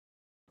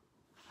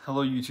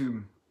Hello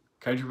YouTube,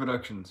 Kaiju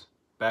Productions,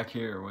 back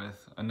here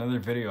with another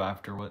video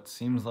after what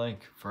seems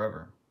like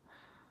forever.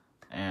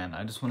 And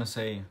I just want to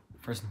say,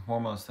 first and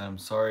foremost, that I'm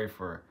sorry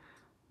for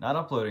not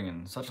uploading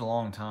in such a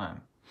long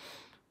time.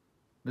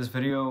 This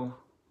video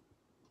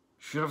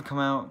should have come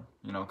out,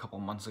 a couple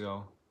months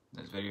ago.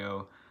 This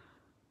video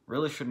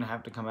really shouldn't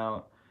have to come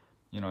out.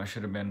 I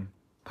should have been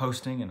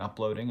posting and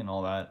uploading and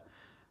all that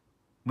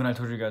when I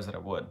told you guys that I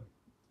would,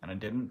 and I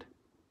didn't.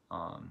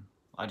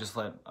 I just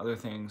let other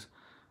things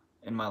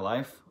in my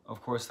life, of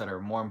course, that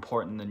are more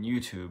important than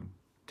YouTube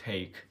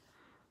take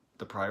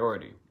the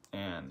priority.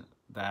 And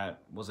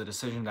that was a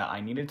decision that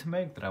I needed to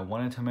make, that I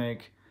wanted to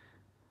make,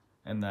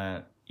 and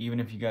that even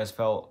if you guys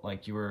felt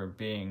like you were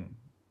being,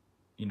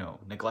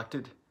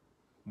 neglected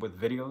with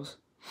videos,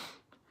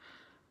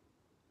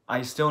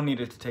 I still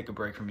needed to take a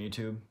break from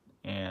YouTube.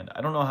 And I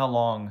don't know how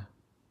long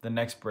the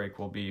next break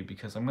will be,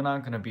 because I'm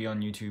not going to be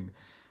on YouTube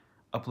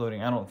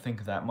uploading, I don't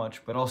think, that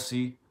much, but I'll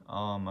see.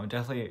 I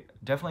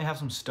definitely have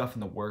some stuff in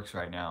the works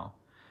right now,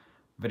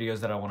 videos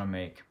that I want to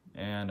make,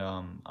 and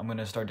I'm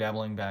gonna start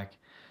dabbling back,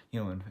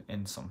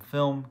 in some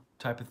film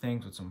type of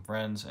things with some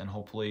friends, and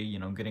hopefully,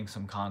 getting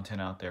some content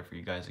out there for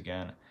you guys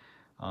again.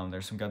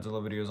 There's some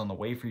Godzilla videos on the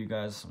way for you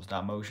guys, some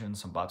stop motion,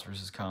 some bots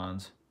versus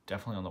cons,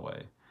 definitely on the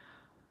way.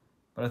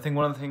 But I think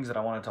one of the things that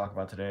I want to talk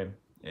about today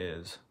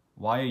is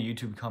why a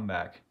YouTube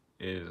comeback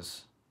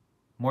is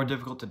more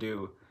difficult to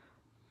do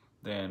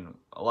than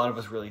a lot of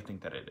us really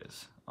think that it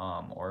is.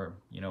 Or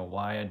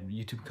why a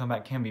YouTube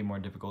comeback can be more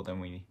difficult than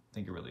we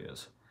think it really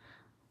is.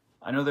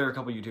 I know there are a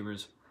couple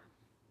YouTubers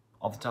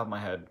off the top of my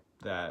head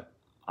that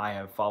I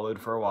have followed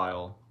for a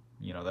while,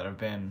 that have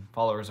been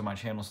followers of my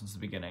channel since the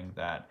beginning,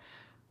 that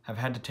have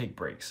had to take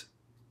breaks.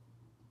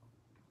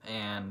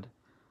 And,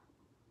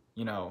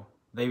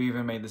 they've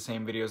even made the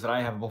same videos that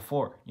I have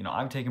before.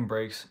 I've taken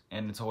breaks,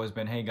 and it's always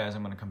been, hey guys,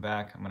 I'm gonna come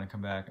back, I'm gonna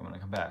come back, I'm gonna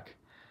come back.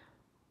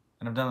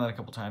 And I've done that a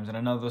couple times, and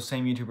I know those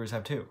same YouTubers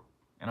have too.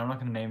 And I'm not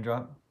gonna name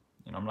drop,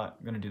 I'm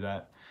not gonna do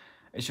that.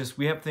 It's just,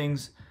 we have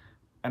things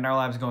in our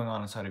lives going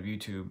on inside of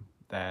YouTube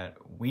that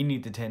we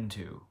need to tend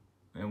to,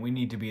 and we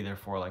need to be there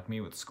for, like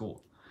me with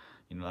school.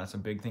 That's a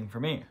big thing for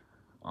me.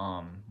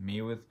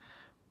 Me with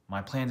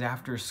my plans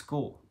after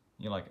school,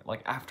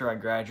 like after I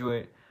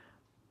graduate,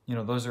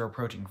 those are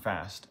approaching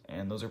fast,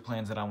 and those are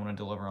plans that I want to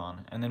deliver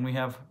on. And then we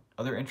have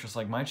other interests,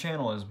 like my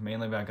channel is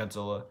mainly about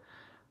Godzilla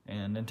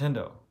and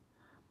Nintendo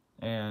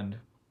and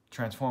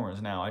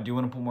Transformers. Now, I do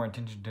want to put more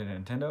attention to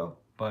Nintendo,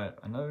 but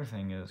another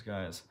thing is,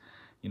 guys,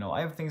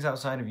 I have things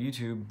outside of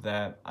YouTube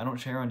that I don't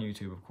share on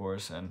YouTube, of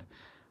course, and,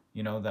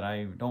 that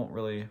I don't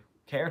really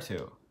care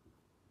to.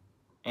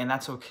 And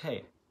that's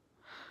okay.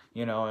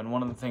 And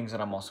one of the things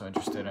that I'm also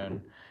interested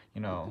in,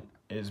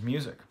 is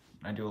music.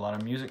 I do a lot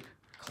of music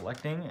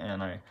collecting,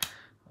 and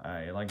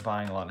I like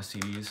buying a lot of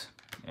CDs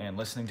and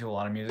listening to a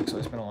lot of music, so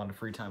I spend a lot of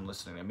free time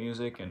listening to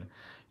music and,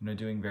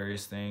 doing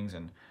various things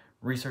and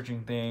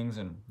researching things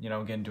and,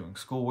 again, doing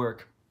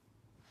schoolwork.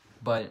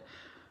 But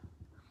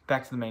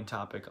back to the main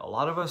topic, a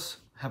lot of us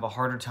have a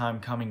harder time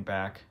coming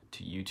back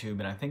to YouTube,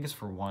 and I think it's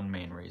for one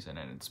main reason,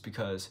 and it's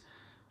because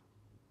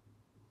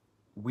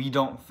we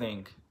don't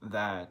think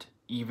that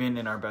even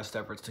in our best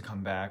efforts to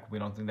come back, we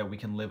don't think that we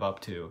can live up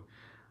to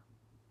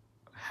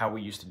how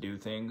we used to do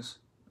things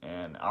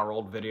and our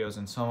old videos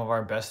and some of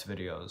our best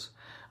videos.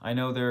 I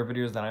know there are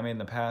videos that I made in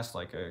the past,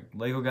 like a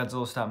Lego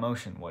Godzilla stop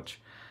motion,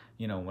 which,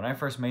 when I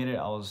first made it,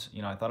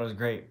 I thought it was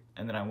great.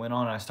 And then I went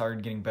on and I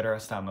started getting better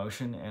at stop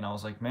motion, and I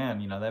was like,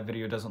 man, that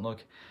video doesn't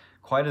look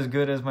quite as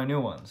good as my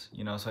new ones,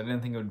 so I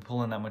didn't think it would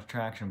pull in that much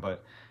traction, but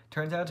it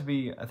turns out to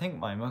be, I think,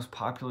 my most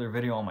popular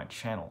video on my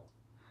channel.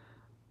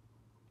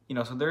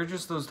 So there are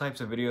just those types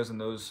of videos and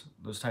those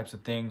types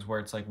of things where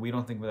it's like, we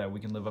don't think that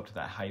we can live up to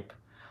that hype.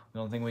 We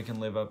don't think we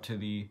can live up to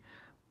the,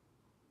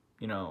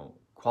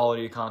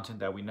 quality of content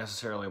that we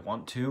necessarily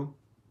want to.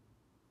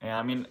 And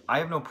I mean, I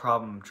have no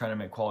problem trying to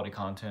make quality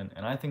content,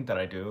 and I think that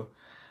I do.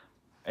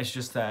 It's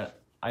just that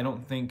I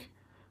don't think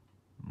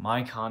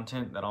my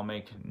content that I'll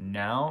make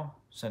now,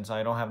 since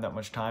I don't have that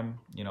much time,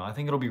 I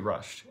think it'll be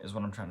rushed, is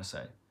what I'm trying to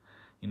say.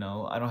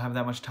 I don't have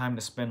that much time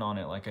to spend on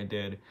it like I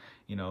did,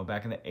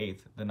 back in the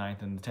 8th, the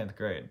 9th, and the 10th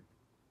grade.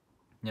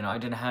 I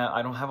don't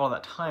have all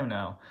that time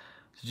now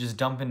to just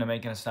dump into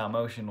making a stop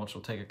motion, which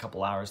will take a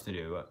couple hours to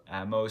do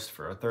at most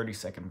for a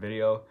 30-second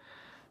video.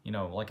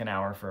 Like an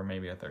hour for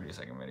maybe a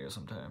 30-second video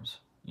sometimes,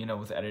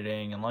 with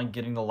editing and like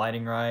getting the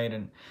lighting right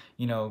and,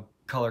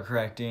 color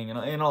correcting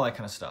and all that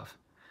kind of stuff.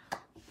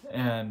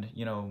 And,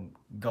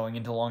 going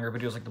into longer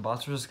videos like the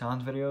bots versus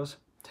cons videos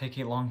take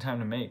a long time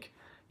to make,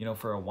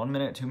 for a 1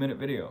 minute, 2 minute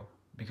video,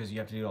 because you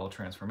have to do all the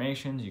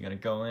transformations, you gotta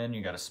go in,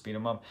 you gotta speed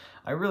them up.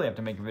 I really have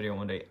to make a video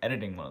one day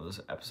editing one of those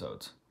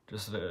episodes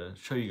just to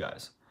show you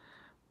guys.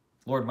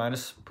 Lord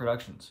Midas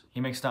Productions.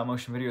 He makes stop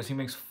motion videos. He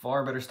makes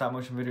far better stop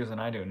motion videos than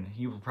I do, and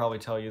he will probably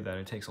tell you that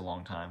it takes a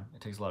long time. It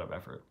takes a lot of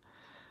effort.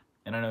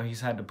 And I know he's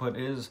had to put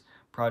his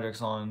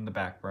projects on the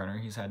back burner.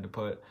 He's had to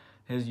put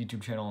his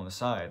YouTube channel on the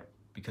side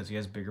because he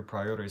has bigger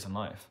priorities in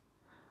life.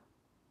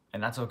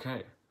 And that's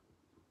okay.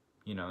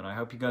 And I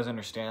hope you guys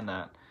understand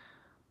that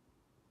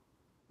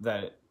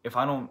that if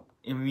I don't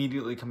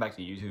immediately come back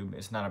to YouTube,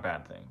 it's not a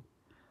bad thing.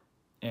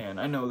 And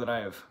I know that I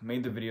have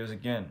made the videos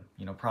again,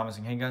 you know,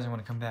 promising, hey guys, I'm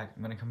gonna come back,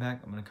 I'm gonna come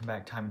back, I'm gonna come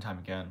back time and time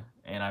again.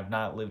 And I've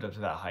not lived up to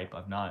that hype.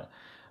 I've not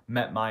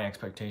met my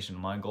expectation,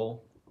 my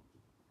goal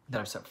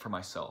that I've set for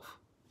myself.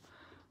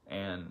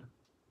 And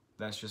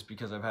that's just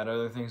because I've had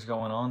other things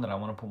going on that I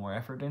want to put more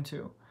effort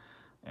into.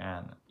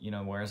 And, you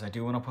know, whereas I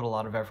do want to put a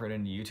lot of effort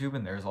into YouTube,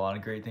 and there's a lot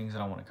of great things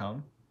that I want to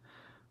come,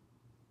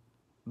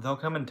 they'll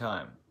come in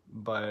time,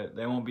 but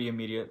they won't be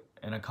immediate,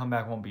 and a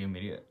comeback won't be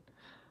immediate.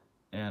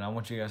 And I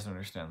want you guys to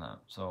understand that.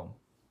 So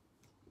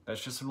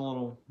that's just a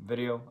little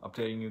video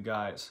updating you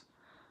guys.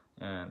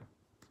 And,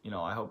 you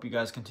know, I hope you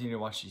guys continue to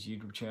watch this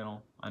YouTube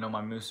channel. I know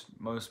my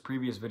most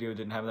previous video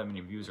didn't have that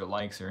many views or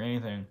likes or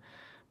anything,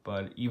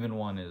 but even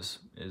one is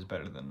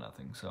better than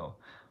nothing. So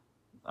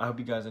I hope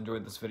you guys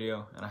enjoyed this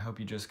video, and I hope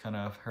you just kind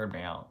of heard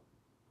me out.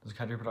 This is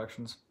Country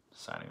Productions,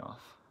 signing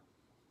off.